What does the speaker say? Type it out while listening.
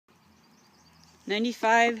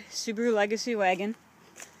95 Subaru Legacy wagon.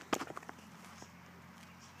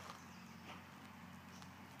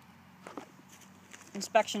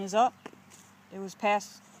 Inspection is up. It was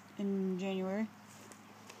passed in January.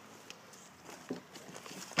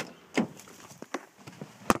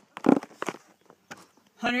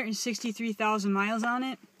 $163,000 miles on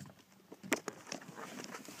it.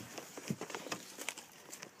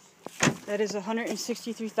 That is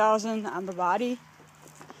 $163,000 on the body.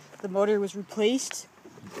 The motor was replaced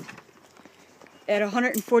at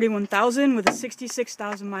 $141,000 with a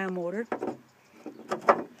 66,000 mile motor.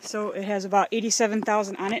 So it has about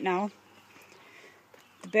 87,000 on it now.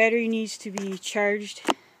 The battery needs to be charged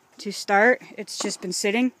to start. It's just been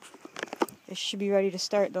sitting. It should be ready to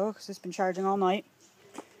start though, because it's been charging all night.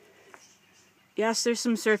 Yes, there's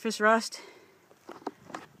some surface rust,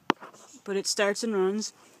 but it starts and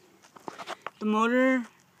runs. The motor,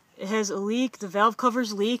 it has a leak. The valve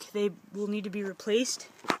covers leak. They will need to be replaced.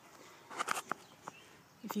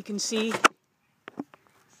 If you can see.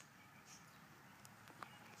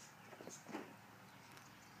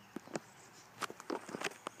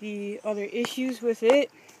 The other issues with it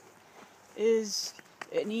is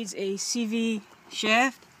it needs a CV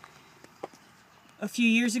shaft. A few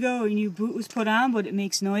years ago, a new boot was put on, but it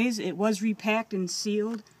makes noise. It was repacked and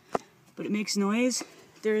sealed, but it makes noise.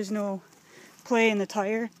 There is no play in the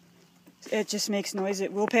tire. It just makes noise.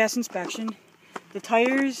 It will pass inspection. The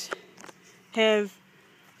tires have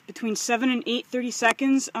between 7 and 8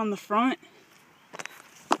 30-seconds on the front.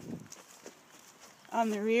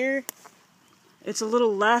 On the rear, it's a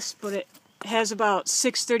little less, but it has about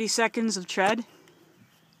 6 30-seconds of tread.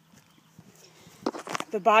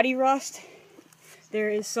 The body rust, there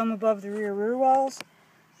is some above the rear walls,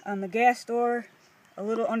 on the gas door, a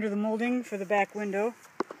little under the molding for the back window.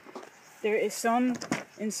 There is some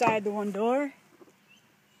inside the one door.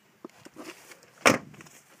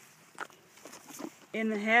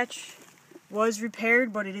 And the hatch was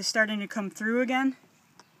repaired, but it is starting to come through again.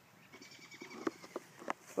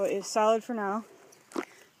 But it's solid for now.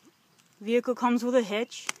 Vehicle comes with a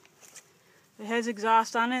hitch. It has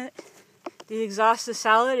exhaust on it. The exhaust is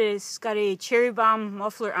solid. It's got a cherry bomb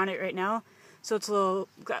muffler on it right now, so it's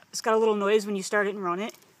got a little noise when you start it and run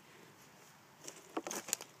it.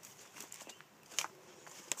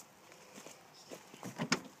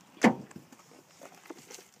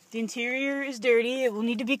 The interior is dirty. It will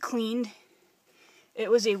need to be cleaned.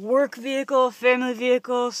 It was a work vehicle, family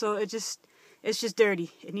vehicle, so it's just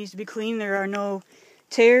dirty. It needs to be cleaned. There are no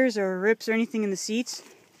tears or rips or anything in the seats.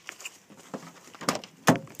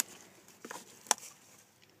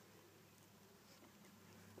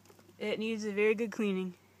 It needs a very good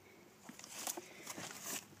cleaning.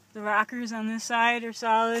 The rockers on this side are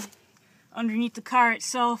solid. Underneath the car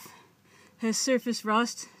itself has surface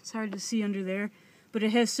rust. It's hard to see under there, but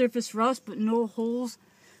it has surface rust but no holes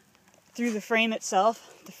through the frame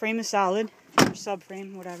itself. The frame is solid, or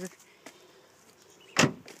subframe, whatever.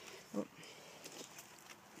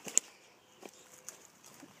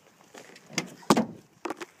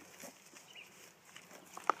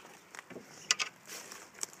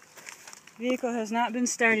 Vehicle has not been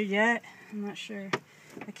started yet. I'm not sure.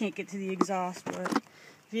 I can't get to the exhaust, but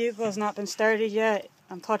vehicle has not been started yet.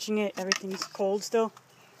 I'm touching it. Everything's cold still.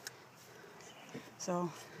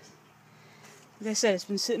 So, like I said, it's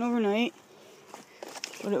been sitting overnight,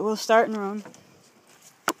 but it will start and run.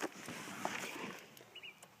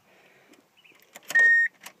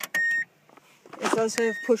 It does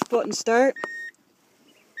have push button start.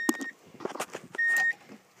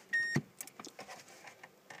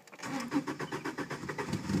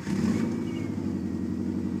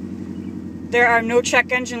 There are no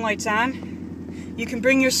check engine lights on. You can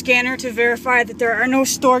bring your scanner to verify that there are no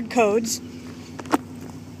stored codes.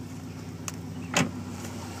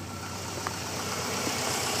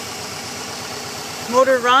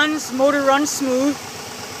 Motor runs smooth.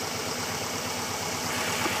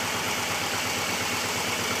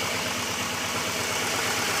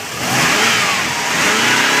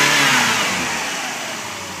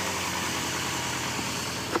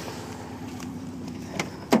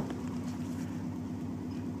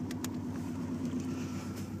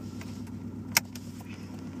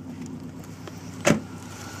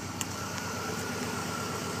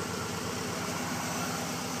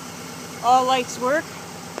 All lights work.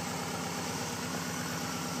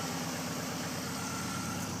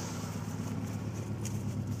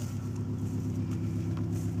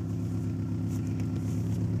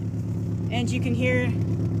 And you can hear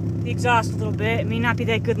the exhaust a little bit. It may not be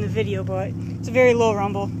that good in the video, but it's a very low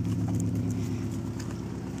rumble.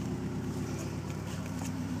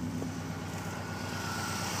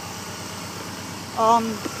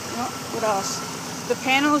 What else? The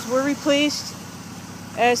panels were replaced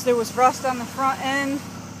as there was rust on the front end.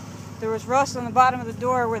 There was rust on the bottom of the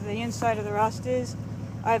door where the inside of the rust is.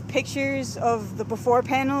 I have pictures of the before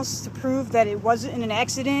panels to prove that it wasn't an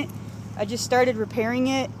accident. I just started repairing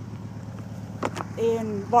it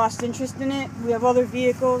and lost interest in it. We have other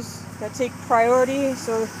vehicles that take priority,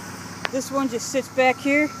 so this one just sits back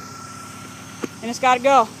here and it's got to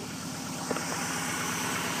go.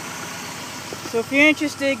 So if you're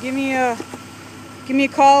interested, give me a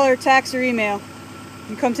call or text or email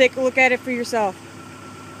and come take a look at it for yourself.